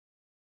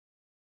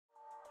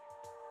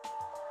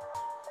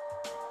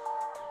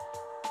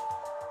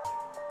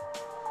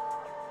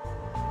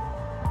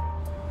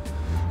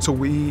So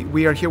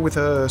we are here with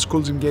a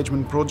schools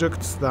engagement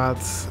project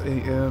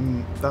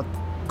that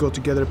got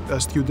together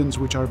students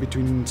which are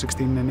between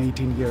 16 and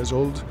 18 years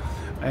old,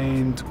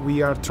 and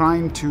we are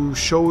trying to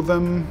show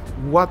them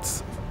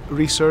what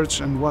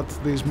research and what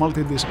this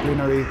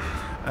multidisciplinary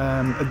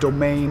a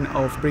domain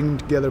of bringing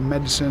together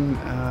medicine,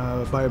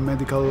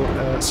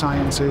 biomedical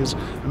sciences,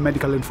 and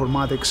medical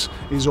informatics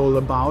is all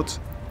about.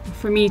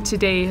 For me,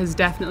 today has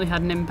definitely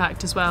had an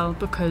impact as well,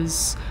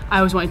 because I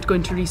always wanted to go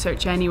into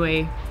research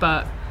anyway,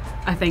 but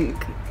I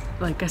think,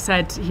 like I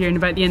said, hearing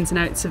about the ins and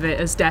outs of it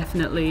has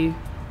definitely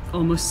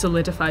almost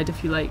solidified,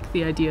 if you like,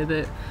 the idea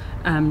that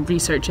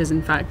research is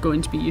in fact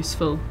going to be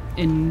useful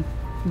in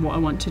what I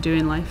want to do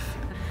in life.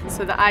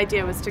 So the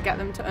idea was to get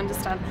them to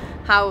understand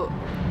how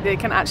they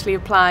can actually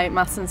apply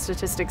maths and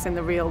statistics in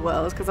the real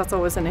world, because that's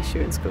always an issue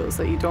in schools,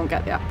 that you don't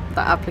get that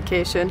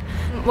application.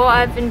 What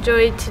I've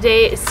enjoyed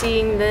today is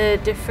seeing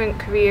the different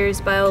careers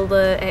by all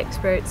the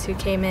experts who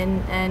came in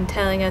and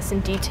telling us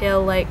in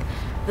detail, like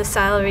the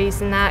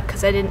salaries and that,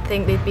 because I didn't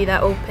think they'd be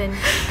that open,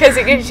 because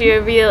it gives you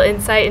a real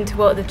insight into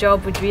what the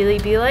job would really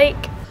be like.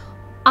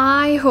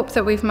 I hope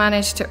that we've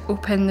managed to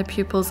open the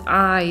pupils'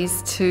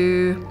 eyes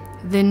to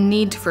the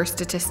need for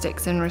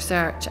statistics in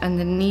research and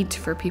the need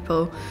for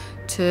people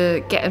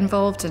to get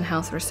involved in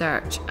health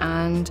research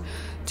and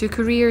do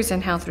careers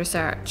in health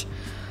research.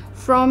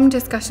 From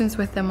discussions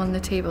with them on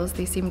the tables,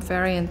 they seemed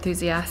very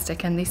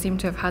enthusiastic and they seemed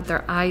to have had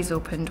their eyes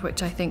opened,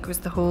 which I think was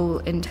the whole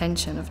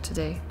intention of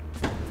today.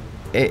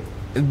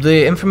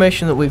 The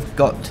information that we've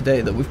got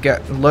today, that we've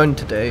learned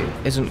today,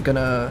 it's not going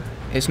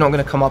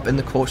to come up in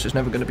the course. It's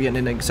never going to be in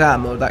an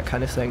exam or that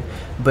kind of thing,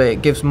 but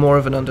it gives more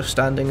of an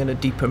understanding and a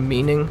deeper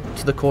meaning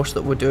to the course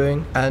that we're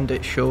doing, and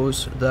it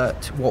shows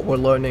that what we're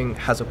learning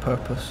has a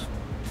purpose.